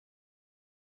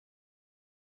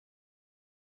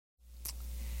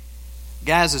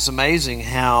Guys, it's amazing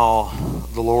how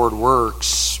the Lord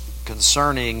works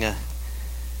concerning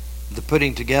the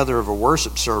putting together of a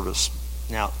worship service.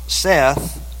 Now,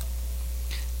 Seth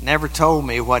never told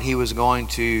me what he was going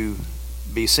to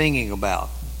be singing about,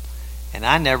 and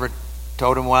I never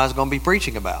told him what I was going to be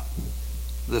preaching about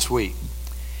this week.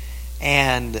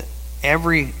 And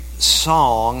every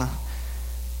song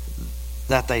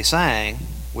that they sang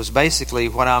was basically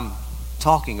what I'm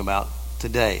talking about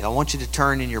today. I want you to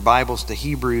turn in your Bibles to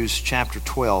Hebrews chapter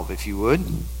 12, if you would.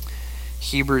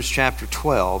 Hebrews chapter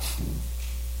 12.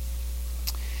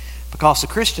 Because the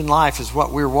Christian life is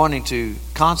what we're wanting to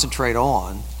concentrate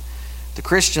on. The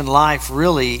Christian life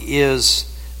really is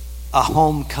a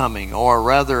homecoming, or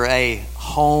rather a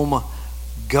home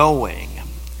going.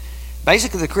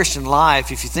 Basically, the Christian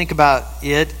life, if you think about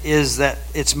it, is that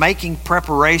it's making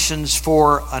preparations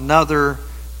for another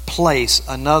place,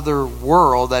 another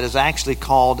world that is actually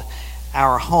called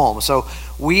our home. So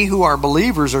we who are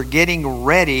believers are getting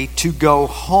ready to go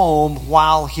home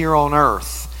while here on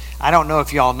earth. I don't know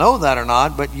if y'all know that or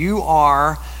not, but you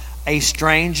are a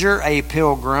stranger, a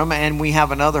pilgrim, and we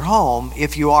have another home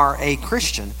if you are a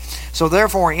Christian. So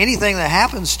therefore, anything that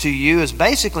happens to you is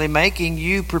basically making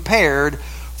you prepared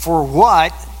for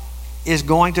what is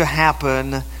going to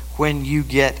happen when you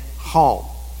get home.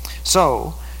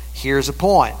 So, here's a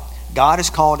point. God has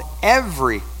called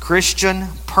every Christian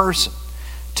person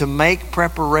to make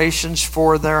preparations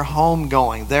for their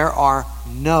homegoing. There are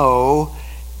no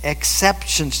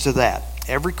exceptions to that.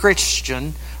 Every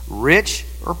Christian, rich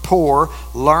or poor,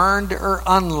 learned or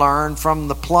unlearned, from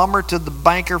the plumber to the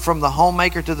banker, from the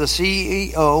homemaker to the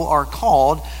CEO, are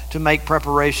called to make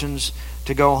preparations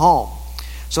to go home.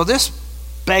 So this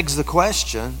begs the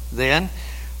question, then,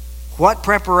 what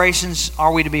preparations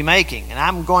are we to be making? And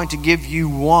I'm going to give you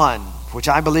one, which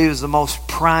I believe is the most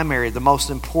primary, the most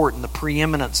important, the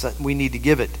preeminence that we need to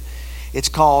give it. It's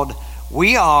called,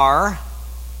 we are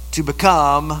to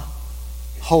become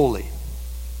holy.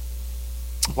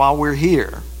 While we're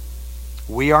here,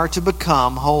 we are to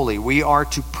become holy. We are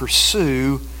to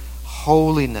pursue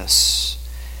holiness.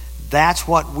 That's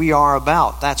what we are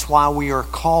about. That's why we are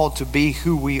called to be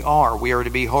who we are. We are to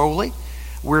be holy.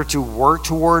 We're to work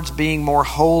towards being more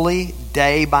holy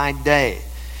day by day.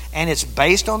 And it's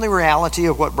based on the reality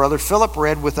of what Brother Philip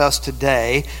read with us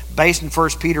today, based in 1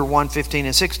 Peter 1, 15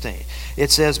 and 16. It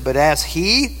says, but as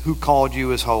he who called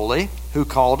you is holy, who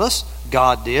called us,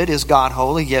 God did. Is God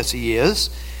holy? Yes, he is.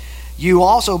 You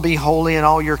also be holy in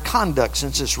all your conduct,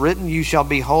 since it's written, you shall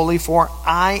be holy, for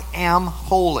I am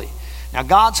holy. Now,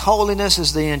 God's holiness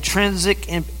is the intrinsic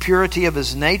purity of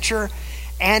his nature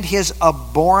and his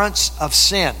abhorrence of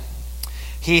sin.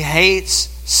 He hates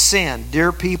sin.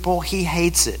 Dear people, he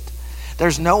hates it.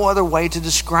 There's no other way to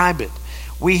describe it.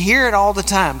 We hear it all the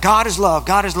time. God is love,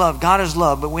 God is love, God is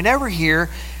love. But we never hear,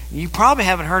 you probably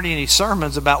haven't heard any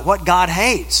sermons about what God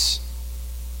hates.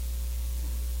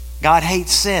 God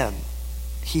hates sin.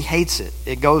 He hates it.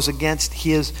 It goes against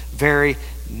his very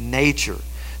nature.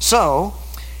 So,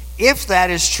 if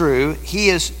that is true, he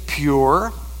is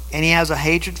pure and he has a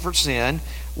hatred for sin,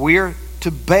 we are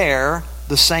to bear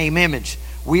the same image.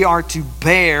 We are to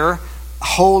bear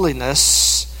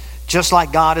holiness just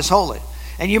like God is holy.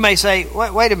 And you may say,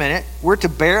 wait a minute, we're to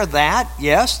bear that?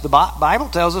 Yes, the Bible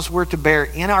tells us we're to bear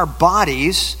in our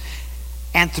bodies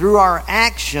and through our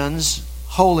actions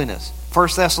holiness. 1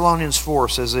 Thessalonians 4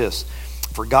 says this,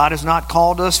 for God has not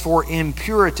called us for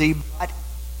impurity, but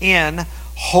in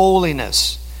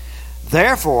holiness.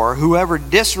 Therefore, whoever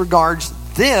disregards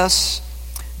this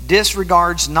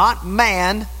disregards not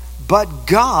man, but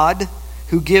God,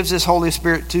 who gives his Holy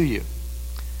Spirit to you.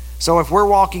 So if we're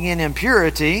walking in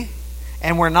impurity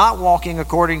and we're not walking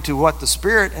according to what the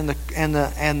Spirit and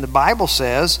the Bible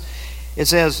says, it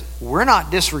says we're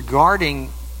not disregarding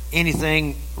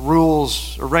anything,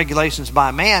 rules or regulations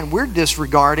by man. We're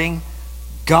disregarding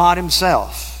God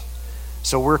himself.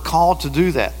 So we're called to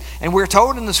do that. And we're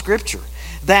told in the Scripture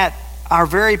that our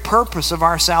very purpose of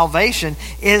our salvation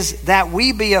is that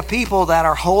we be a people that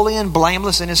are holy and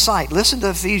blameless in his sight. Listen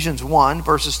to Ephesians 1,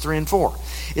 verses 3 and 4.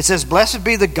 It says, blessed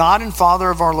be the God and Father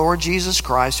of our Lord Jesus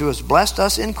Christ, who has blessed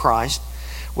us in Christ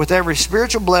with every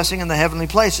spiritual blessing in the heavenly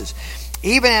places,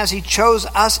 even as he chose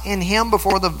us in him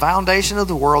before the foundation of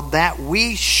the world, that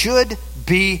we should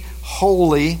be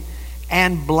holy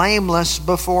and blameless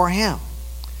before him.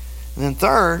 And then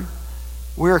third,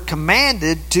 we're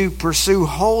commanded to pursue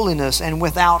holiness, and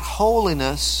without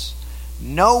holiness,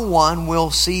 no one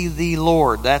will see the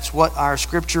Lord. That's what our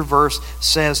scripture verse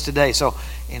says today. So,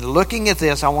 in looking at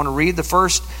this, I want to read the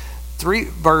first 4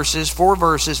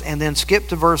 verses, and then skip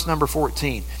to verse number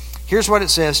 14. Here's what it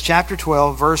says, chapter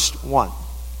 12, verse 1.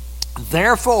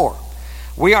 Therefore,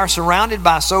 we are surrounded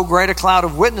by so great a cloud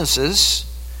of witnesses.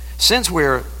 Since we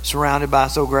are surrounded by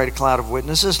so great a cloud of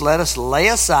witnesses, let us lay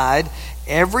aside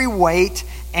every weight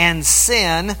and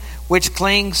sin which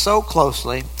clings so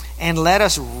closely, and let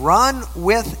us run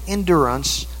with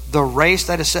endurance the race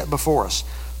that is set before us,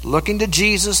 looking to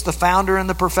Jesus, the founder and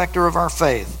the perfecter of our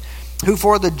faith, who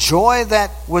for the joy that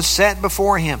was set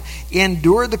before him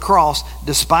endured the cross,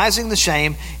 despising the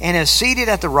shame, and is seated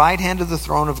at the right hand of the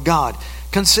throne of God.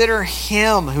 Consider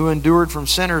him who endured from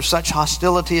sinners such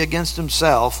hostility against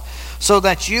himself, so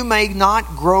that you may not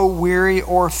grow weary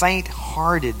or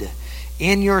faint-hearted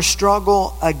in your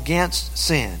struggle against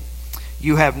sin.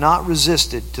 You have not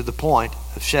resisted to the point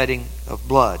of shedding of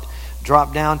blood.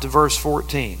 Drop down to verse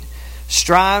 14.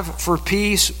 Strive for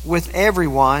peace with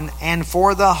everyone and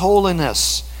for the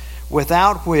holiness,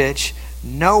 without which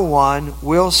no one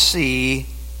will see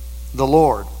the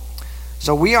Lord.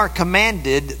 So we are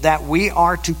commanded that we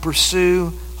are to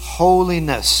pursue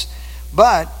holiness.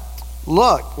 But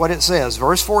look what it says.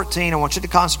 Verse 14, I want you to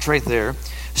concentrate there.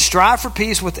 Strive for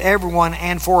peace with everyone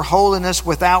and for holiness,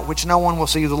 without which no one will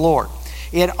see the Lord.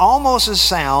 It almost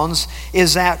sounds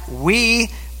is that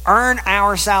we earn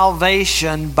our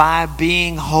salvation by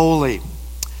being holy.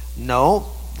 No,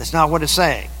 that's not what it's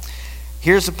saying.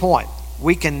 Here's the point.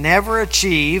 We can never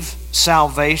achieve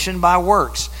salvation by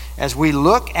works. As we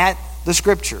look at the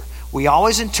Scripture, we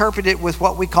always interpret it with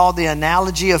what we call the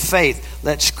analogy of faith.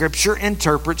 Let Scripture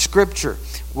interpret Scripture.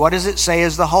 What does it say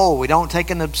as the whole? We don't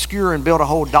take an obscure and build a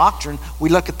whole doctrine. We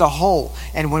look at the whole.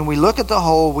 And when we look at the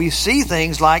whole, we see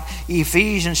things like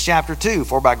Ephesians chapter 2.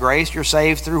 For by grace you're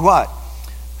saved through what?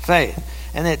 Faith.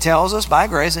 And it tells us by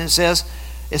grace, and it says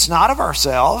it's not of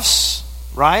ourselves,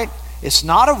 right? It's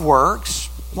not of works.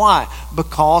 Why?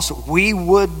 Because we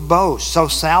would boast. So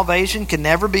salvation can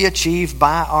never be achieved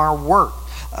by our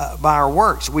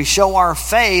works. We show our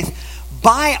faith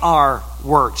by our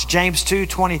works. James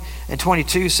 2:20 and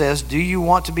 22 says, do you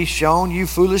want to be shown, you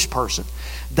foolish person,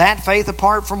 that faith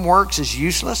apart from works is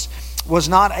useless? Was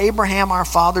not Abraham our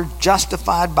father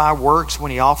justified by works when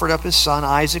he offered up his son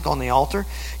Isaac on the altar?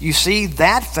 You see,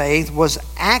 that faith was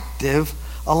active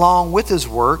along with his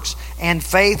works, and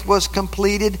faith was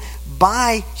completed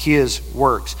by his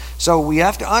works. So we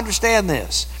have to understand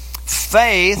this.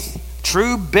 Faith,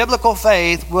 true biblical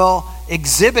faith, will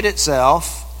exhibit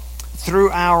itself through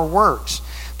our works.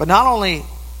 But not only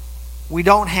we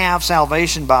don't have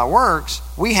salvation by works,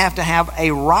 we have to have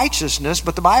a righteousness,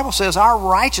 but the Bible says our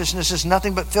righteousness is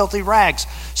nothing but filthy rags.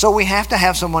 So we have to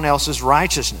have someone else's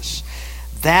righteousness.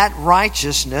 That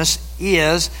righteousness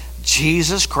is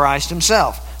Jesus Christ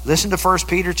himself. Listen to 1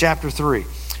 Peter chapter 3.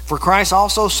 For Christ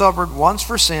also suffered once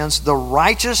for sins, the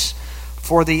righteous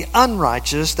for the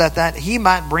unrighteous, that he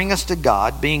might bring us to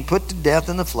God, being put to death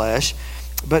in the flesh,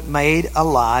 but made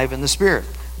alive in the Spirit.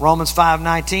 Romans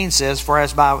 5:19 says, for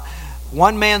as by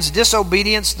one man's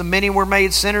disobedience the many were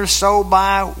made sinners, so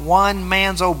by one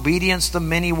man's obedience the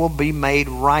many will be made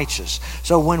righteous.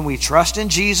 So when we trust in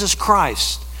Jesus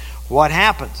Christ, what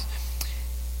happens?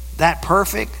 That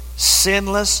perfect,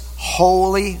 sinless,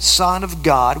 holy Son of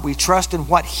God, we trust in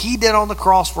what he did on the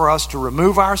cross for us to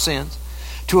remove our sins,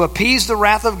 to appease the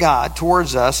wrath of God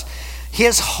towards us.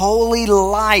 His holy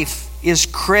life is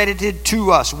credited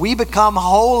to us. We become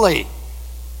holy.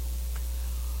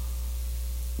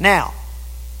 Now,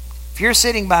 if you're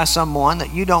sitting by someone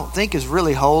that you don't think is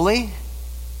really holy,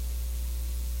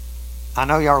 I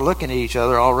know y'all are looking at each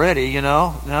other already,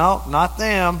 no, not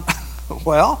them.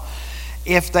 Well,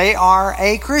 if they are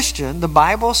a Christian, the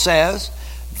Bible says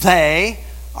they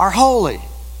are holy.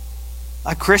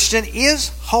 A Christian is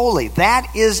holy.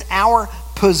 That is our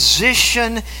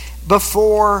position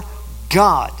before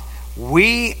God.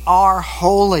 We are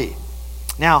holy.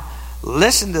 Now,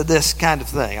 listen to this kind of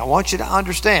thing. I want you to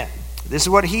understand. This is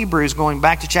what Hebrews, going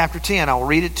back to chapter 10, I'll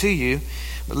read it to you.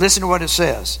 But listen to what it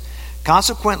says.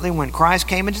 Consequently, when Christ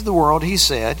came into the world, he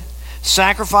said,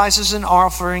 sacrifices and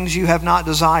offerings you have not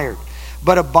desired,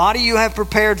 but a body you have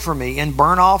prepared for me. In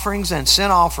burnt offerings and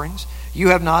sin offerings you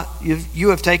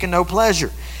have taken no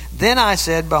pleasure. Then I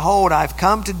said, behold, I've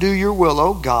come to do your will,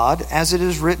 O God, as it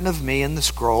is written of me in the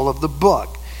scroll of the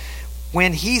book.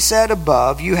 When he said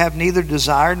above, you have neither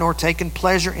desired nor taken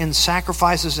pleasure in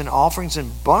sacrifices and offerings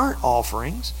and burnt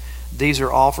offerings, these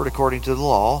are offered according to the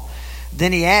law.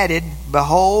 Then he added,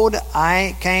 behold,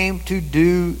 I came to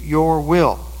do your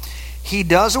will. He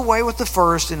does away with the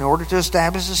first in order to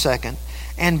establish the second,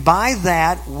 and by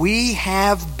that we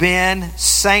have been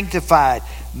sanctified,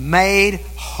 made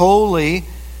holy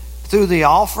through the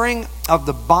offering of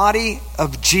the body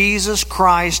of Jesus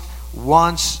Christ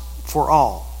once for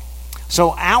all.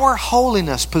 So our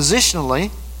holiness,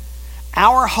 positionally,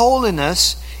 our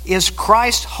holiness is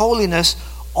Christ's holiness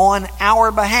on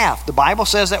our behalf. The Bible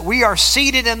says that we are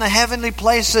seated in the heavenly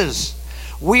places.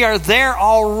 We are there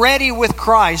already with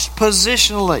Christ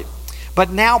positionally. But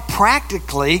now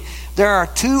practically, there are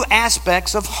two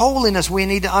aspects of holiness we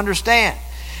need to understand.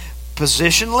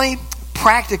 Positionally,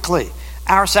 practically,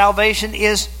 our salvation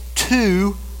is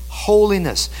to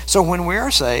holiness. So when we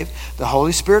are saved, the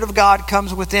Holy Spirit of God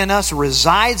comes within us,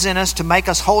 resides in us to make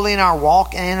us holy in our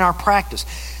walk and in our practice.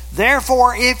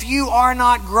 Therefore, if you are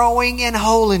not growing in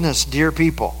holiness, dear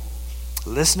people,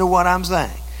 listen to what I'm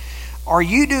saying, or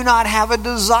you do not have a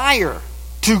desire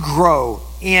to grow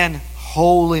in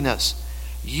holiness,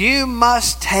 you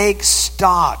must take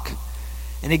stock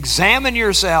and examine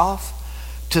yourself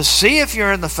to see if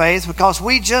you're in the faith, because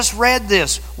we just read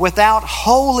this. Without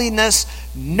holiness,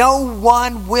 no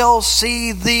one will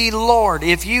see the Lord.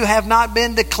 If you have not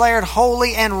been declared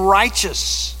holy and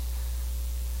righteous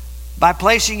by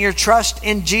placing your trust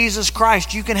in Jesus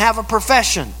Christ, you can have a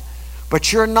profession,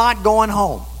 but you're not going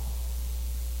home.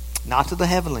 Not to the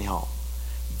heavenly home.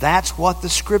 That's what the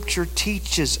Scripture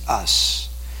teaches us.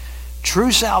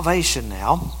 True salvation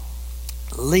now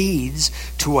leads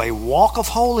to a walk of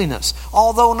holiness.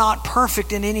 Although not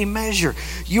perfect in any measure,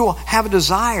 you will have a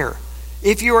desire,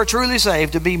 if you are truly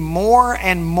saved, to be more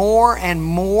and more and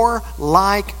more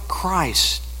like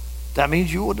Christ. That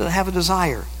means you will have a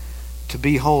desire to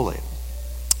be holy.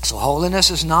 So holiness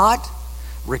is not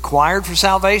required for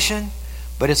salvation,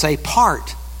 but it's a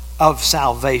part of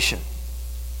salvation.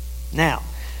 Now,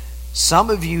 some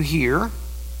of you here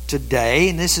today,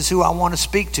 and this is who I want to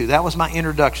speak to. That was my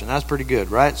introduction. That's pretty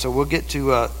good, right? So we'll get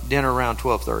to dinner around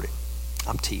 12:30.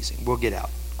 I'm teasing. We'll get out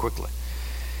quickly.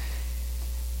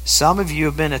 Some of you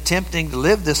have been attempting to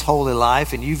live this holy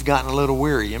life, and you've gotten a little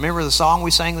weary. You remember the song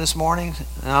we sang this morning?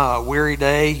 Weary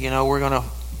day, we're going to,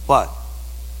 what?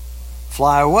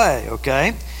 Fly away,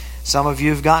 okay? Some of you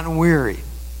have gotten weary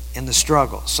in the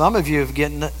struggle. Some of you have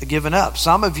given up.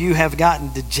 Some of you have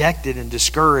gotten dejected and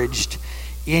discouraged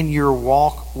in your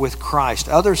walk with Christ.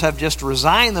 Others have just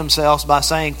resigned themselves by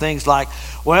saying things like,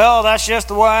 well, that's just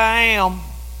the way I am.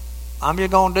 I'm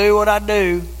just going to do what I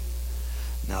do.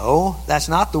 No, that's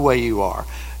not the way you are.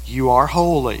 You are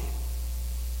holy.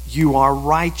 You are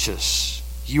righteous.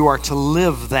 You are to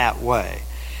live that way.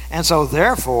 And so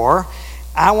therefore,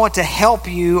 I want to help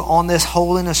you on this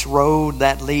holiness road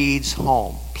that leads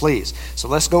home. Please. So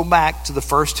let's go back to the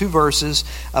first two verses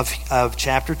of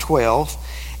chapter 12.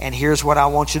 And here's what I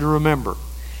want you to remember.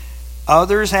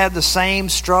 Others had the same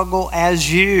struggle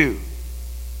as you,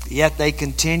 yet they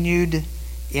continued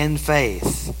in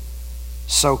faith.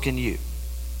 So can you.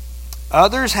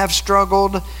 Others have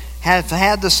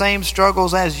had the same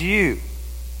struggles as you,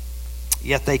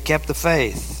 yet they kept the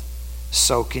faith.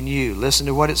 So can you. Listen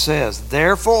to what it says.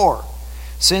 Therefore,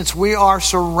 since we are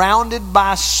surrounded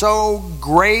by so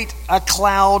great a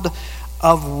cloud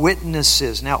of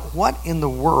witnesses. Now, what in the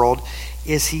world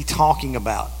is he talking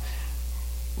about?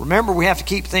 Remember, we have to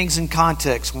keep things in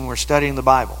context when we're studying the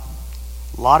Bible.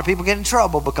 A lot of people get in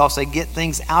trouble because they get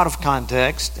things out of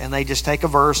context and they just take a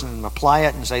verse and apply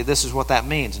it and say this is what that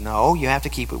means. No, you have to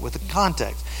keep it with the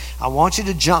context. I want you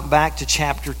to jump back to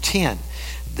chapter 10.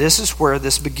 This is where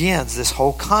this begins. This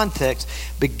whole context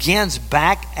begins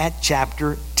back at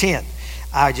chapter 10.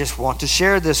 I just want to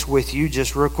share this with you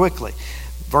just real quickly.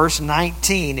 Verse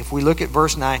 19, if we look at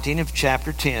verse 19 of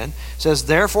chapter 10, says,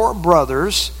 therefore,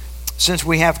 brothers, since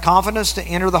we have confidence to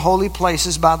enter the holy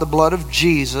places by the blood of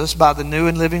Jesus, by the new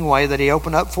and living way that he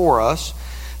opened up for us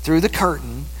through the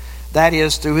curtain, that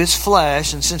is, through his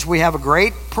flesh, and since we have a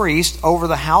great priest over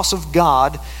the house of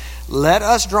God, let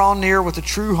us draw near with a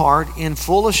true heart in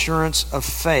full assurance of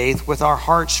faith, with our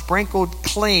hearts sprinkled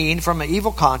clean from an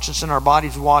evil conscience and our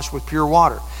bodies washed with pure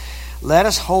water. Let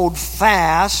us hold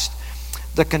fast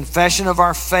the confession of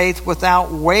our faith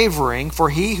without wavering, for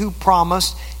he who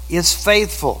promised is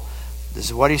faithful. This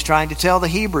is what he's trying to tell the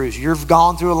Hebrews. You've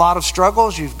gone through a lot of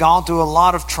struggles. You've gone through a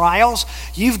lot of trials.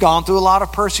 You've gone through a lot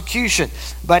of persecution.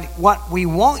 But what we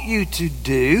want you to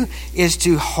do is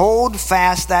to hold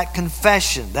fast that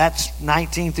confession. That's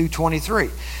 19 through 23.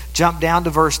 Jump down to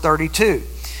verse 32.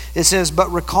 It says,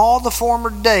 but recall the former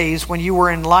days when you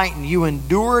were enlightened. You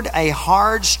endured a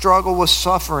hard struggle with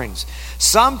sufferings,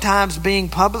 sometimes being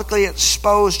publicly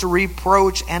exposed to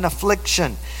reproach and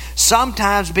affliction,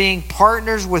 sometimes being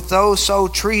partners with those so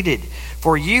treated.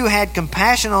 For you had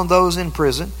compassion on those in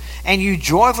prison, and you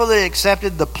joyfully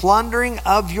accepted the plundering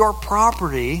of your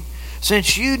property,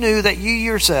 since you knew that you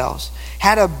yourselves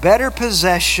had a better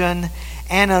possession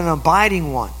and an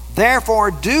abiding one. Therefore,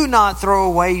 do not throw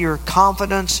away your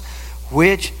confidence,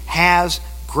 which has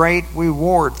great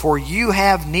reward. For you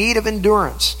have need of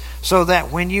endurance, so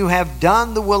that when you have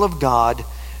done the will of God,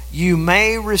 you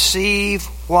may receive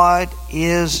what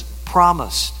is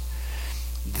promised.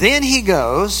 Then he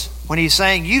goes, when he's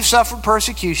saying you've suffered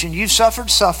persecution, you've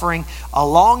suffered suffering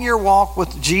along your walk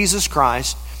with Jesus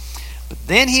Christ. But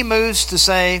then he moves to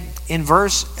say in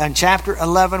chapter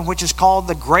 11, which is called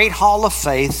the Great Hall of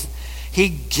Faith, he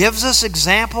gives us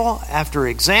example after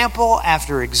example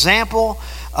after example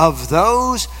of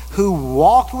those who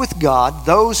walked with God,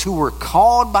 those who were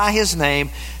called by his name,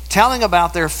 telling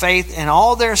about their faith and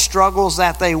all their struggles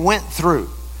that they went through.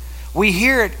 We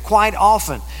hear it quite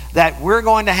often that we're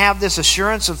going to have this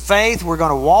assurance of faith, we're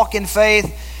going to walk in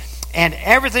faith, and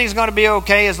everything's going to be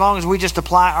okay as long as we just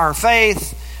apply our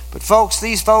faith. But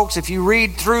these folks, if you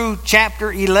read through chapter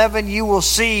 11, you will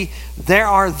see there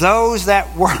are those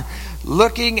that were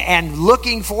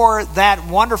looking for that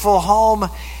wonderful home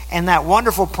and that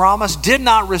wonderful promise, did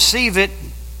not receive it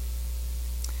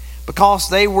because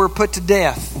they were put to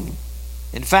death.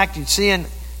 In fact, you see in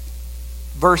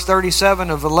verse 37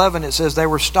 of 11, it says they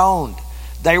were stoned.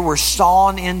 They were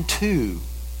sawn in two.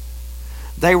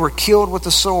 They were killed with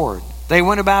the sword. They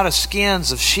went about as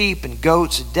skins of sheep and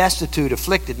goats, destitute,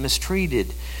 afflicted,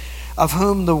 mistreated, of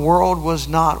whom the world was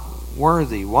not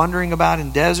worthy, wandering about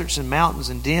in deserts and mountains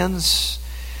and dens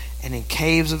and in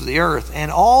caves of the earth. And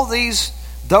all these,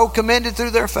 though commended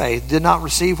through their faith, did not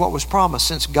receive what was promised,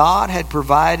 since God had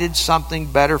provided something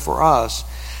better for us,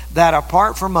 that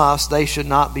apart from us they should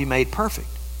not be made perfect.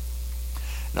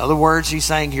 In other words, he's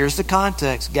saying, here's the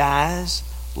context. Guys,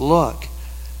 look.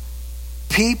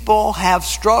 People have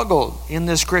struggled in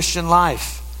this Christian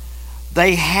life.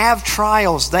 They have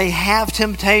trials. They have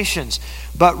temptations.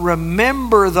 But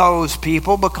remember those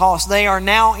people, because they are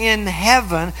now in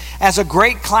heaven as a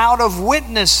great cloud of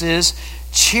witnesses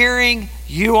cheering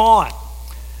you on.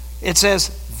 It says,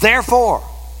 therefore.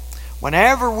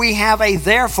 Whenever we have a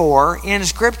therefore in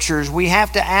Scriptures, we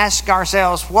have to ask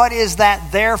ourselves, what is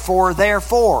that therefore?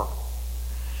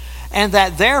 And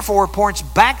that therefore points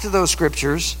back to those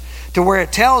Scriptures, to where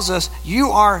it tells us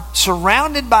you are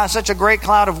surrounded by such a great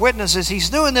cloud of witnesses. He's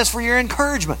doing this for your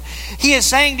encouragement. He is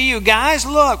saying to you, guys,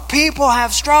 look, people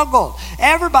have struggled.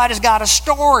 Everybody's got a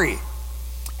story.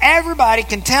 Everybody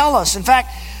can tell us. In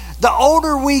fact, the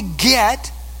older we get,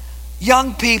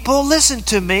 young people, listen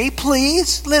to me,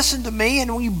 please. Listen to me,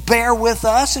 and you bear with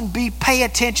us and pay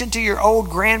attention to your old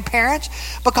grandparents,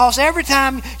 because every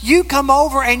time you come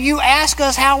over and you ask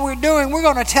us how we're doing, we're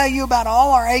going to tell you about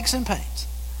all our aches and pains.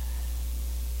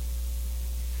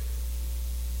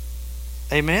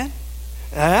 Amen?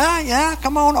 Yeah,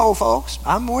 come on, old folks.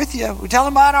 I'm with you. We tell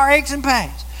them about our aches and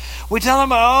pains. We tell them,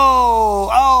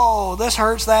 this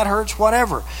hurts, that hurts,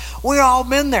 whatever. We've all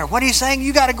been there. What he's saying,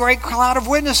 you got a great cloud of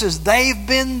witnesses. They've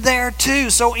been there too.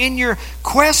 So in your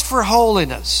quest for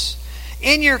holiness,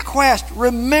 in your quest,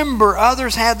 remember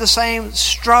others had the same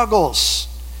struggles,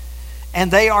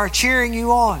 and they are cheering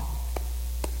you on.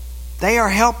 They are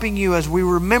helping you as we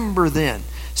remember then.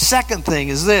 Second thing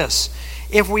is this.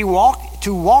 If we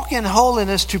walk in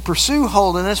holiness, to pursue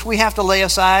holiness, we have to lay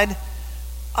aside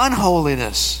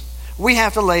unholiness. We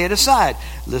have to lay it aside.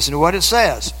 Listen to what it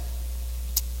says.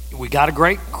 We got a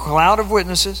great cloud of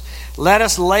witnesses. Let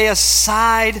us lay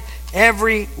aside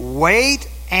every weight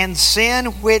and sin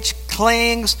which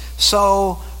clings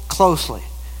so closely.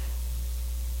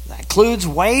 That includes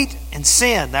weight and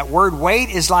sin. That word weight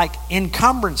is like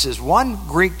encumbrances. One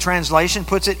Greek translation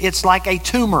puts it, it's like a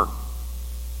tumor.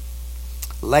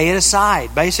 Lay it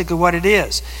aside, basically what it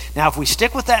is. Now, if we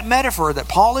stick with that metaphor that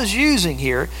Paul is using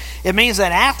here, it means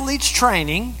that athletes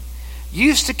training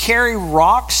used to carry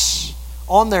rocks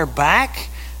on their back.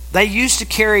 They used to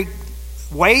carry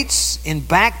weights in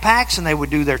backpacks, and they would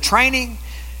do their training.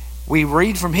 We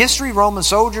read from history, Roman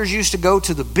soldiers used to go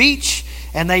to the beach,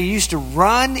 and they used to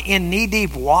run in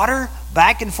knee-deep water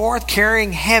back and forth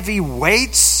carrying heavy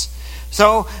weights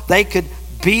so they could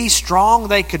be strong,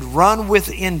 they could run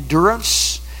with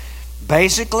endurance.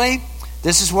 Basically,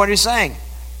 this is what he's saying.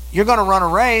 You're going to run a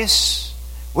race.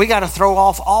 We got to throw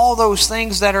off all those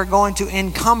things that are going to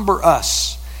encumber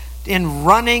us in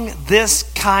running this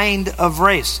kind of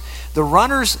race. The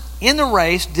runners in the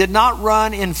race did not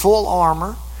run in full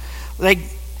armor. They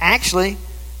actually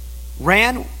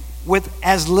ran with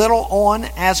as little on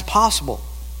as possible.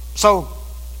 So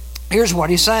here's what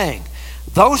he's saying.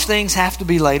 Those things have to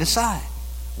be laid aside.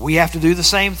 We have to do the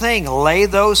same thing. Lay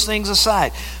those things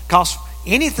aside. Because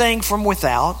anything from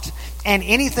without and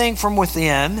anything from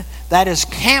within that is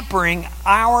hampering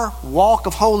our walk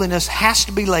of holiness has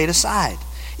to be laid aside.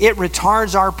 It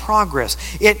retards our progress.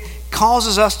 It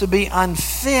causes us to be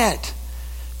unfit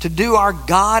to do our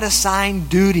God-assigned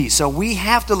duties. So we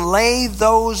have to lay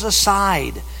those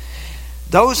aside.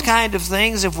 Those kind of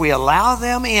things, if we allow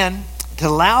them in, to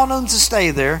allow them to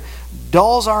stay there,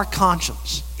 dulls our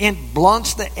conscience. It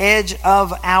blunts the edge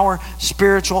of our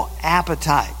spiritual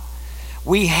appetite.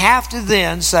 We have to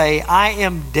then say, I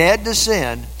am dead to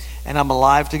sin and I'm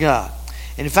alive to God.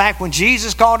 And in fact, when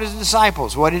Jesus called his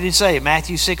disciples, what did he say?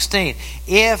 Matthew 16,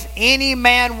 if any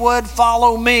man would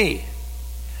follow me,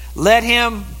 let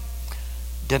him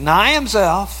deny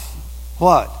himself,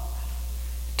 what?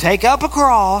 Take up a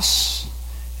cross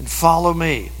and follow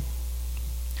me.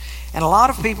 And a lot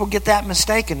of people get that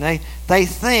mistaken. They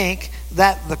think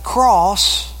that the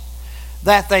cross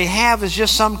that they have is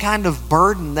just some kind of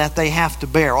burden that they have to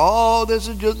bear. Oh, this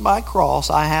is just my cross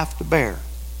I have to bear.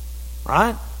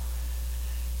 Right?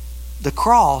 The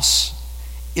cross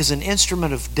is an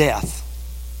instrument of death,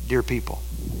 dear people.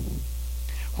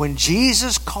 When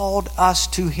Jesus called us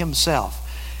to himself,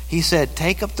 he said,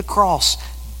 take up the cross,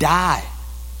 die.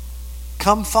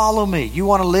 Come follow me. You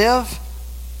want to live?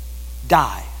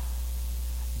 Die.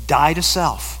 Die to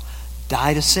self.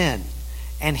 Die to sin.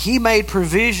 And he made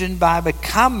provision by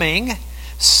becoming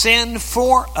sin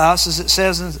for us, as it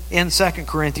says in 2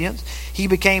 Corinthians. He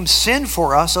became sin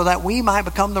for us so that we might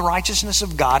become the righteousness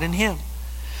of God in him.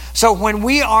 So when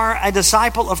we are a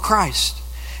disciple of Christ,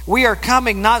 we are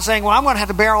coming not saying, well, I'm going to have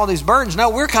to bear all these burdens. No,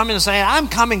 we're coming and saying, I'm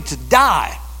coming to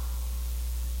die.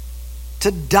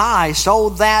 To die so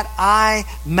that I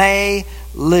may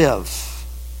live.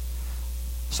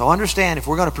 So understand, if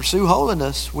we're going to pursue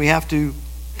holiness, we have to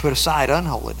put aside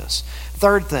unholiness.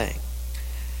 Third thing,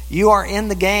 you are in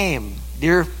the game,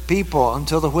 dear people,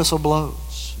 until the whistle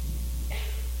blows.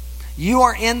 You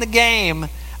are in the game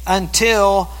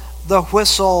until the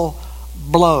whistle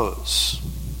blows.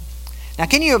 Now,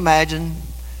 can you imagine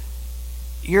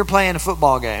you're playing a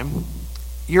football game,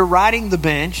 you're riding the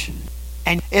bench,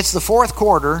 and it's the fourth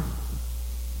quarter,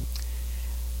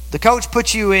 the coach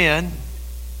puts you in,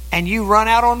 and you run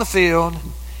out on the field,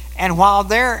 and while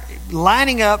they're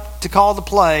lining up to call the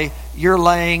play, you're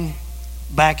laying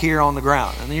back here on the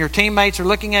ground. And then your teammates are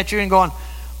looking at you and going,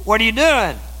 what are you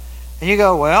doing? And you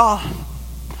go, well,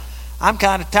 I'm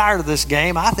kind of tired of this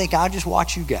game. I think I'll just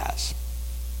watch you guys.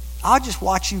 I'll just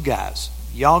watch you guys.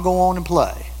 Y'all go on and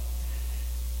play.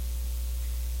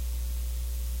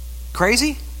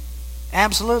 Crazy?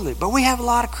 Absolutely. But we have a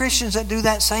lot of Christians that do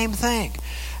that same thing.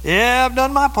 Yeah, I've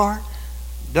done my part.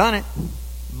 Done it.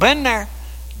 Been there.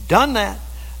 Done that.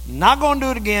 Not going to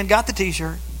do it again. Got the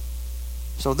t-shirt.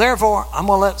 So therefore, I'm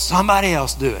going to let somebody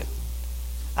else do it.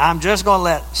 I'm just going to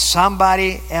let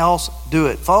somebody else do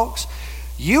it. Folks,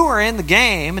 you are in the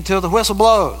game until the whistle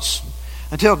blows.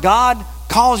 Until God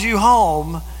calls you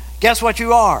home, guess what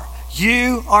you are?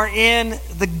 You are in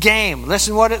the game.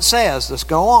 Listen what it says. Let's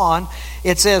go on.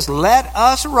 It says, let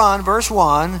us run, verse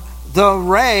 1, the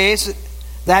race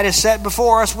that is set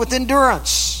before us with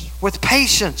endurance, with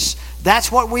patience.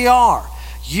 That's what we are.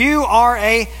 You are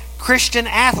a Christian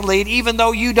athlete, even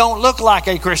though you don't look like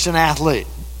a Christian athlete.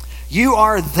 You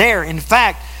are there. In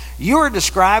fact, you are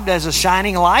described as a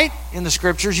shining light in the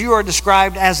scriptures. You are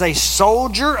described as a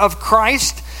soldier of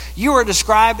Christ. You are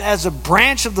described as a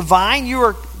branch of the vine. You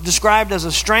are described as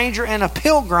a stranger and a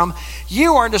pilgrim.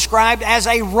 You are described as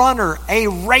a runner, a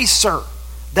racer.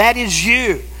 That is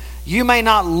you. You may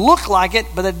not look like it,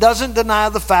 but it doesn't deny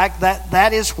the fact that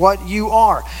that is what you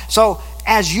are. So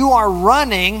as you are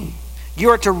running, you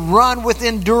are to run with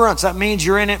endurance. That means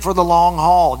you're in it for the long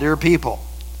haul, dear people.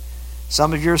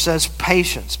 Some of yours says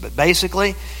patience, but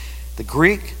basically the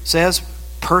Greek says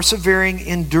persevering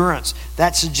endurance.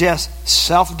 That suggests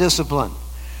self-discipline,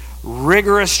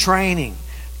 rigorous training,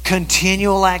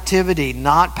 continual activity,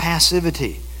 not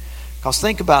passivity. Because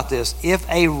think about this. If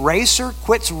a racer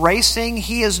quits racing,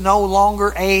 he is no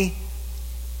longer a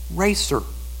racer.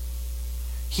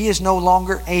 He is no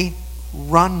longer a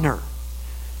runner.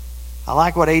 I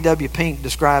like what A.W. Pink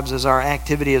describes as our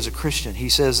activity as a Christian. He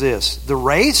says this: the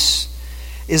race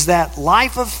is that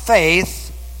life of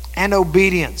faith and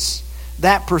obedience,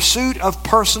 that pursuit of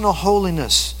personal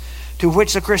holiness to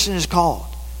which the Christian is called.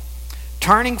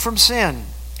 Turning from sin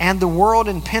and the world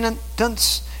in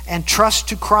penitence and trust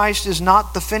to Christ is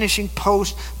not the finishing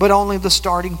post, but only the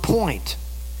starting point.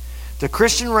 The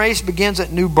Christian race begins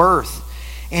at new birth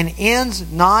and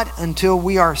ends not until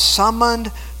we are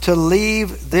summoned to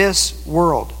leave this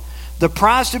world. The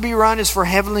prize to be run is for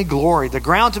heavenly glory. The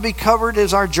ground to be covered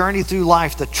is our journey through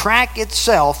life. The track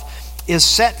itself is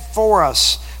set for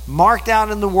us, marked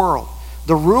out in the world.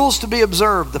 the rules to be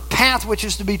observed, the path which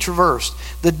is to be traversed,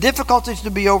 the difficulties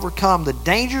to be overcome, the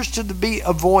dangers to be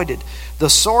avoided, the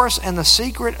source and the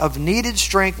secret of needed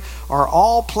strength are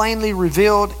all plainly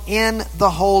revealed in the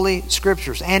Holy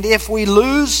Scriptures. And if we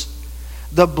lose,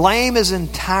 the blame is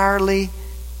entirely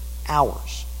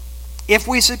ours. If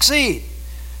we succeed,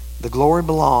 the glory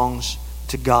belongs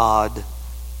to God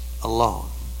alone.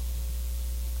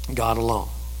 God alone.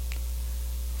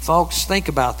 Folks, think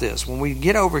about this. When we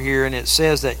get over here and it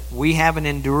says that we haven't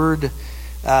endured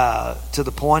to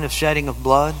the point of shedding of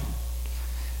blood,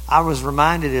 I was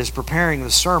reminded as preparing the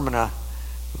sermon of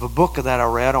a book that I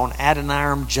read on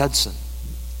Adoniram Judson.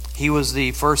 He was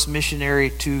the first missionary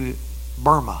to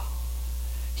Burma.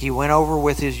 He went over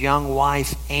with his young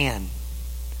wife, Anne,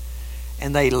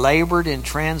 and they labored in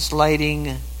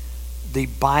translating the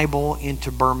Bible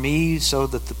into Burmese so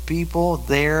that the people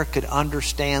there could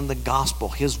understand the gospel.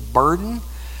 His burden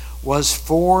was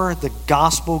for the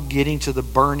gospel getting to the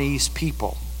Burmese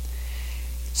people.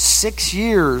 6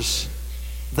 years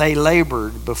they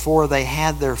labored before they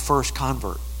had their first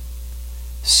convert.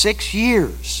 6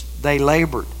 years they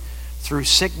labored through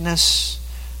sickness,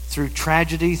 through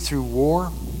tragedy, through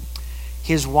war.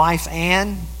 His wife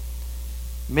Anne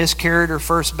miscarried her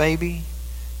first baby.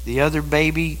 The other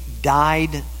baby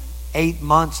died 8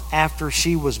 months after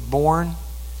she was born.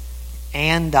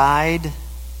 Anne died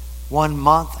 1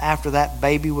 month after that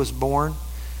baby was born.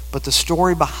 But the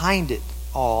story behind it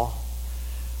all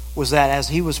was that as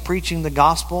he was preaching the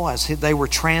gospel, as they were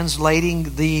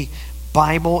translating the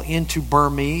Bible into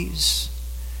Burmese,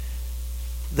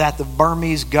 that the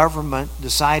Burmese government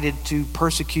decided to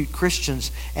persecute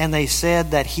Christians, and they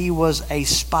said that he was a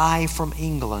spy from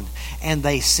England, and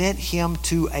they sent him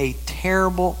to a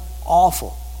terrible,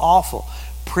 awful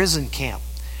prison camp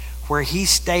where he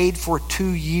stayed for 2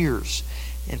 years.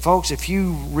 And folks, if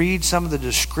you read some of the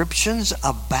descriptions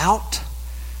about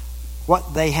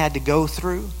what they had to go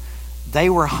through, they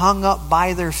were hung up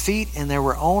by their feet, and they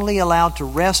were only allowed to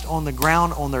rest on the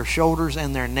ground on their shoulders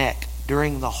and their neck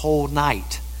during the whole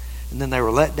night. And then they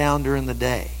were let down during the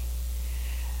day.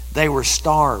 They were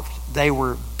starved. They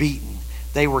were beaten.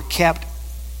 They were kept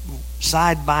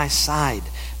side by side.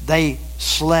 They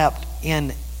slept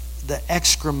in the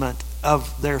excrement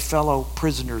of their fellow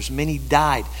prisoners. Many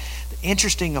died. The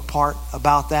interesting part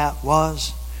about that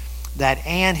was that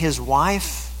Anne, his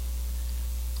wife,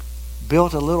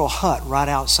 built a little hut right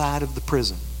outside of the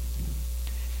prison.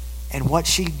 And what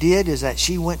she did is that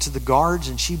she went to the guards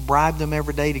and she bribed them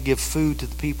every day to give food to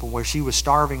the people where she was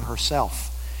starving herself.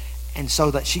 And so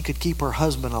that she could keep her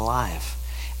husband alive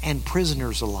and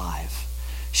prisoners alive.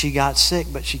 She got sick,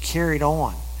 but she carried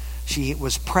on. She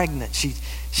was pregnant.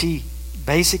 She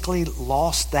basically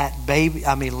lost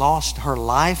lost her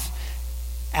life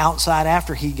outside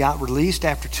after he got released.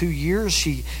 After 2 years,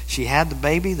 she had the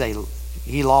baby.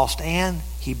 He lost Anne.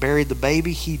 He buried the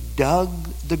baby. He dug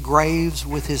the graves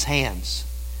with his hands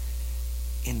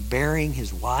in burying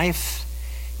his wife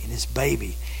and his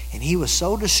baby. And he was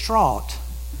so distraught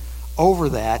over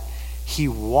that, he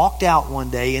walked out one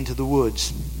day into the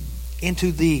woods,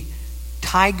 into the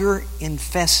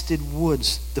tiger-infested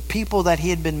woods. The people that he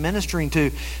had been ministering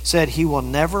to said he will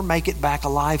never make it back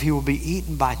alive. He will be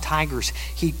eaten by tigers.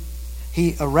 He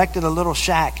erected a little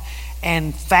shack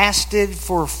and fasted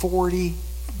for 40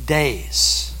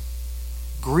 days,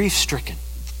 grief-stricken.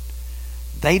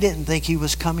 They didn't think he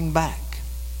was coming back.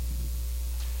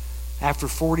 After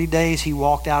 40 days, he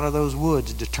walked out of those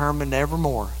woods, determined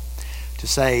evermore to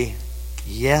say,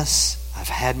 yes, I've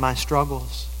had my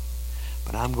struggles,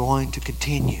 but I'm going to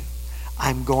continue.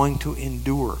 I'm going to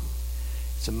endure.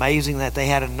 It's amazing that they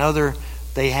had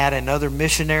another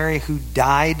missionary who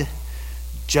died.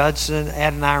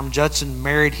 Adoniram Judson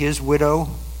married his widow.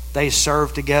 They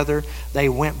served together. They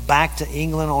went back to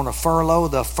England on a furlough,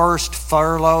 the first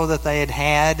furlough that they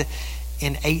had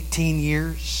in 18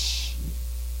 years.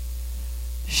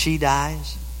 She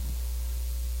dies.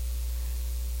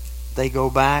 They go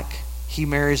back. He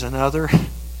marries another.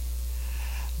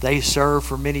 They serve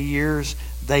for many years.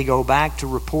 They go back to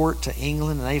report to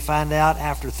England, and they find out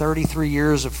after 33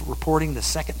 years of reporting the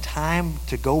second time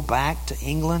to go back to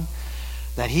England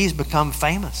that he's become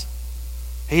famous.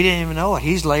 He didn't even know it.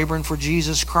 He's laboring for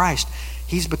Jesus Christ.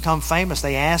 He's become famous.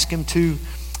 They asked him to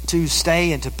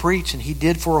stay and to preach, and he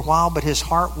did for a while, but his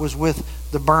heart was with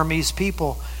the Burmese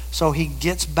people. So he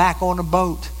gets back on a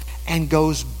boat and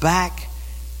goes back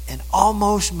and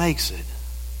almost makes it.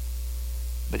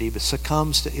 But he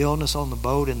succumbs to illness on the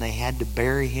boat, and they had to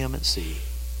bury him at sea.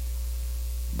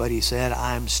 But he said,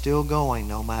 I'm still going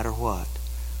no matter what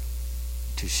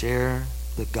to share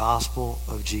the gospel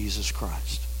of Jesus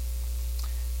Christ.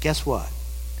 Guess what?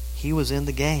 He was in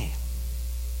the game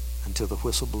until the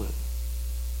whistle blew.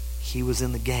 He was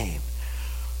in the game.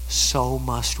 So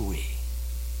must we.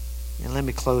 And let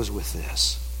me close with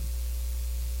this.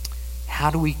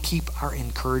 How do we keep our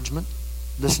encouragement?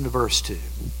 Listen to verse 2.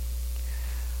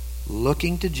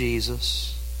 Looking to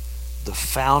Jesus, the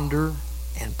founder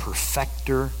and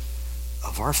perfecter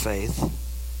of our faith,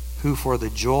 who for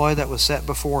the joy that was set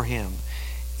before him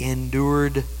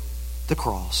endured the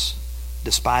cross,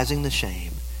 despising the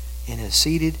shame, and is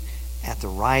seated at the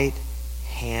right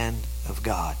hand of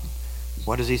God.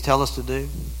 What does he tell us to do?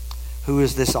 Who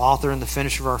is this author and the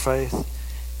finisher of our faith?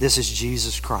 This is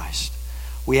Jesus Christ.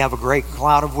 We have a great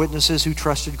cloud of witnesses who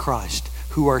trusted Christ,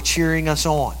 who are cheering us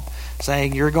on,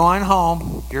 saying, you're going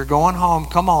home,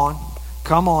 come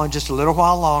on, just a little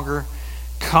while longer,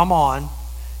 come on,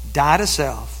 die to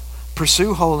self,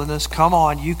 pursue holiness, come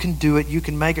on, you can do it, you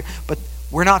can make it. But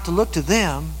we're not to look to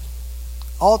them.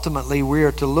 Ultimately, we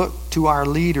are to look to our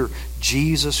leader,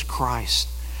 Jesus Christ.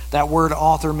 That word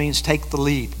author means take the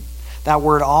lead. That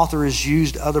word author is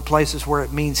used other places where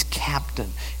it means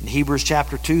captain. In Hebrews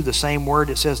chapter 2, the same word,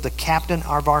 it says the captain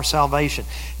of our salvation.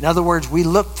 In other words, we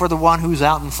look for the one who's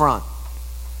out in front.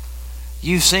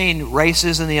 You've seen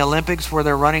races in the Olympics where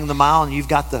they're running the mile and you've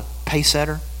got the pace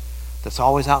setter that's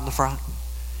always out in the front.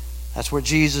 That's what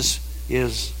Jesus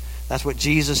is. That's what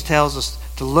Jesus tells us,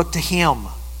 to look to him.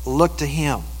 Look to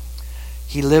him.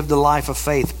 He lived a life of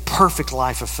faith, perfect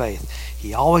life of faith.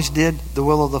 He always did the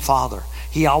will of the Father.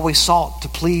 He always sought to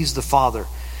please the Father.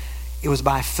 It was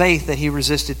by faith that he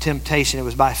resisted temptation. It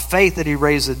was by faith that he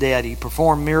raised the dead. He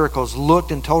performed miracles,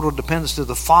 looked in total dependence to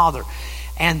the Father.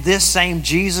 And this same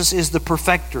Jesus is the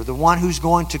perfecter, the one who's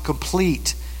going to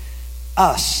complete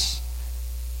us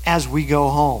as we go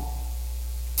home.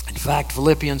 In fact,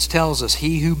 Philippians tells us,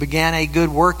 he who began a good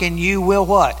work in you will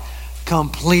what?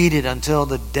 Complete it until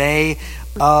the day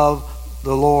of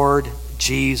the Lord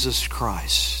Jesus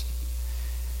Christ.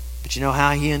 But you know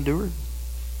how he endured?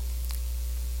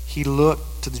 He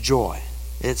looked to the joy.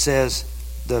 It says,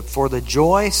 for the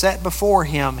joy set before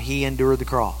him, he endured the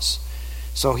cross.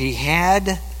 So he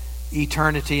had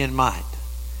eternity in mind.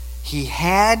 He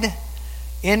had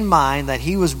in mind that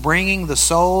he was bringing the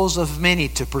souls of many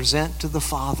to present to the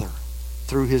Father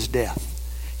through his death.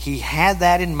 He had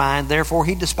that in mind, therefore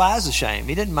he despised the shame.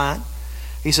 He didn't mind.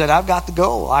 He said, I've got the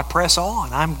goal. I press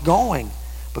on. I'm going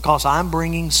because I'm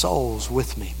bringing souls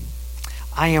with me.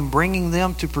 I am bringing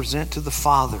them to present to the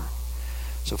Father.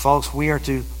 So folks, we are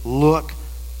to look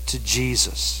to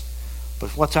Jesus.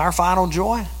 But what's our final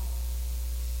joy?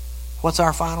 What's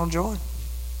our final joy?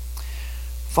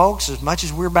 Folks, as much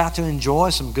as we're about to enjoy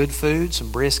some good food,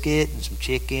 some brisket and some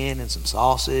chicken and some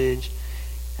sausage,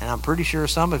 and I'm pretty sure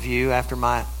some of you, after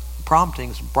my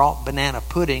promptings, brought banana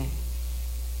pudding,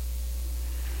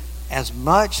 as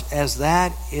much as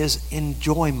that is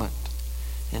enjoyment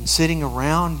and sitting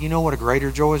around, you know what a greater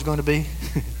joy is going to be?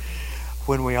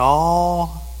 When we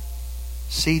all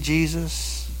see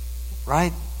Jesus,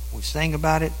 right? We sing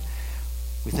about it,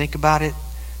 we think about it.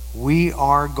 We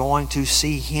are going to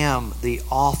see him, the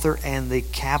author and the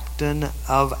captain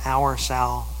of our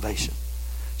salvation.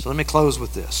 So let me close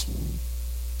with this.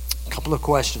 A couple of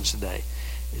questions today.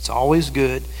 It's always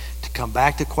good to come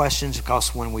back to questions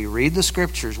because when we read the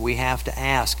scriptures, we have to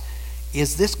ask,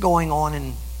 is this going on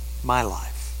in my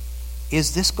life?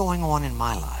 Is this going on in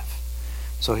my life?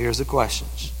 So here's the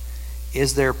questions.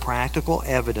 Is there practical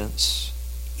evidence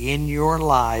in your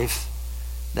life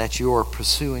that you are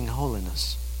pursuing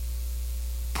holiness?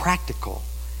 Practical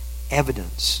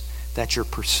evidence that you're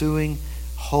pursuing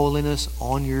holiness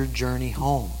on your journey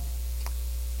home.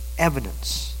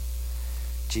 Evidence.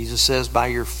 Jesus says,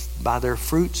 by their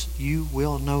fruits you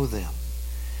will know them.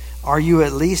 Are you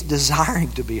at least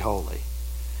desiring to be holy?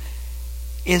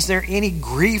 Is there any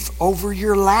grief over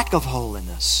your lack of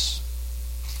holiness?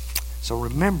 So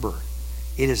remember,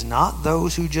 it is not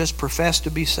those who just profess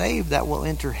to be saved that will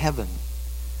enter heaven,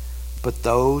 but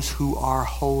those who are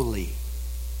holy.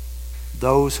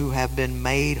 Those who have been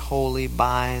made holy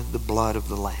by the blood of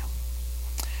the Lamb.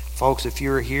 Folks, if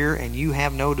you're here and you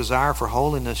have no desire for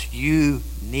holiness, you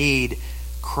need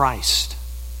Christ.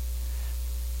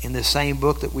 In the same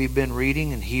book that we've been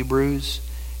reading in Hebrews,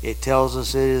 it tells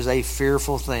us it is a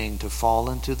fearful thing to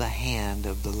fall into the hand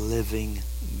of the living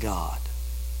God.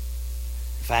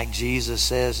 In fact, Jesus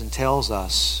says and tells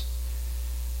us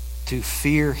to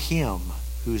fear him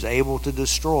who's able to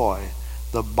destroy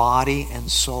the body and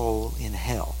soul in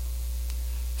hell.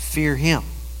 Fear him.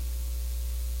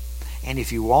 And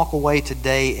if you walk away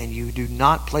today and you do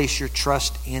not place your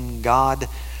trust in God,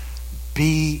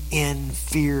 be in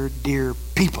fear, dear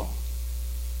people.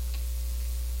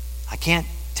 I can't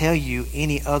tell you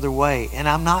any other way. And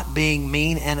I'm not being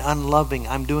mean and unloving.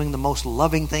 I'm doing the most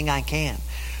loving thing I can.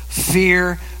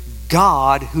 Fear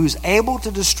God, who's able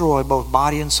to destroy both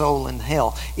body and soul in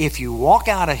hell. If you walk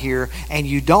out of here and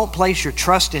you don't place your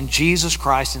trust in Jesus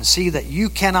Christ and see that you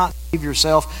cannot save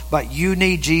yourself, but you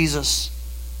need Jesus,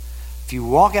 if you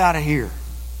walk out of here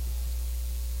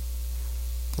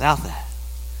without that,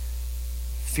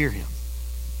 fear Him.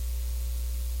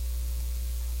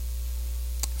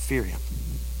 Fear Him.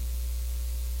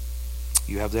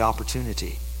 You have the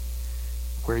opportunity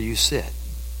where you sit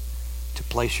to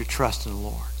place your trust in the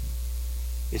Lord.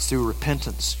 It's through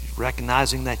repentance,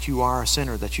 recognizing that you are a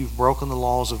sinner, that you've broken the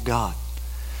laws of God,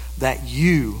 that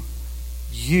you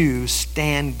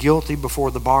stand guilty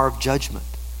before the bar of judgment,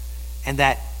 and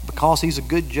that because He's a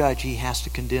good judge, He has to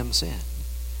condemn sin,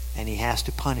 and He has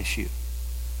to punish you.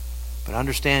 But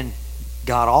understand,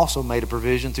 God also made a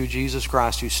provision through Jesus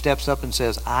Christ, who steps up and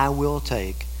says, I will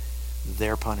take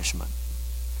their punishment.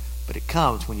 But it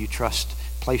comes when you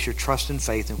place your trust and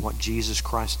faith in what Jesus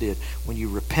Christ did. When you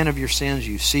repent of your sins,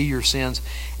 you see your sins,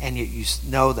 and you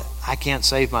know that I can't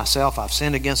save myself. I've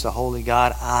sinned against a holy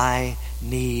God. I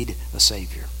need a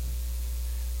Savior.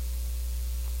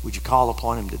 Would you call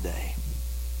upon Him today?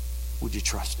 Would you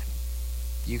trust Him?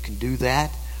 You can do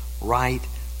that right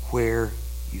where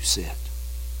you sit.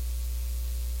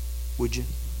 Would you?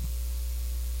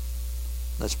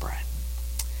 Let's pray.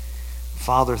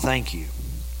 Father, thank you.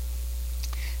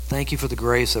 Thank you for the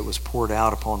grace that was poured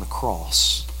out upon the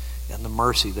cross and the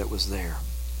mercy that was there.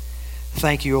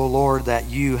 Thank you, O Lord, that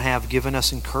you have given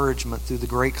us encouragement through the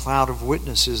great cloud of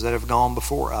witnesses that have gone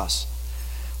before us.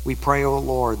 We pray, O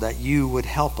Lord, that you would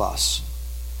help us.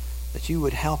 That you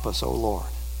would help us, O Lord,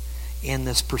 in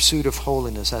this pursuit of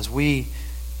holiness as we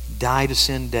die to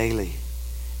sin daily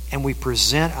and we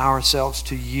present ourselves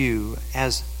to you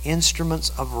as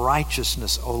instruments of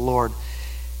righteousness, O Lord.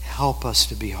 Help us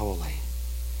to be holy.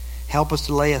 Help us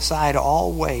to lay aside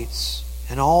all weights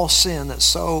and all sin that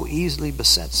so easily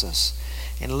besets us.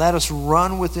 And let us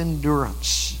run with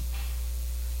endurance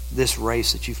this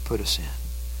race that you've put us in.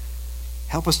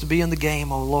 Help us to be in the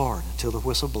game, O Lord, until the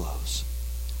whistle blows.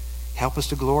 Help us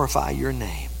to glorify your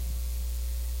name.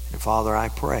 And Father, I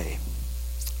pray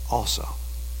also,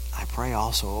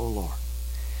 O Lord,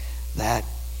 that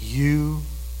you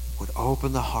would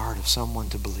open the heart of someone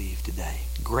to believe today.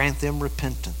 Grant them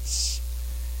repentance.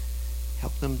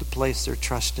 Help them to place their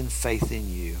trust and faith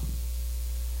in you.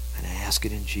 And I ask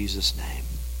it in Jesus' name.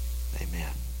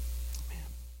 Amen.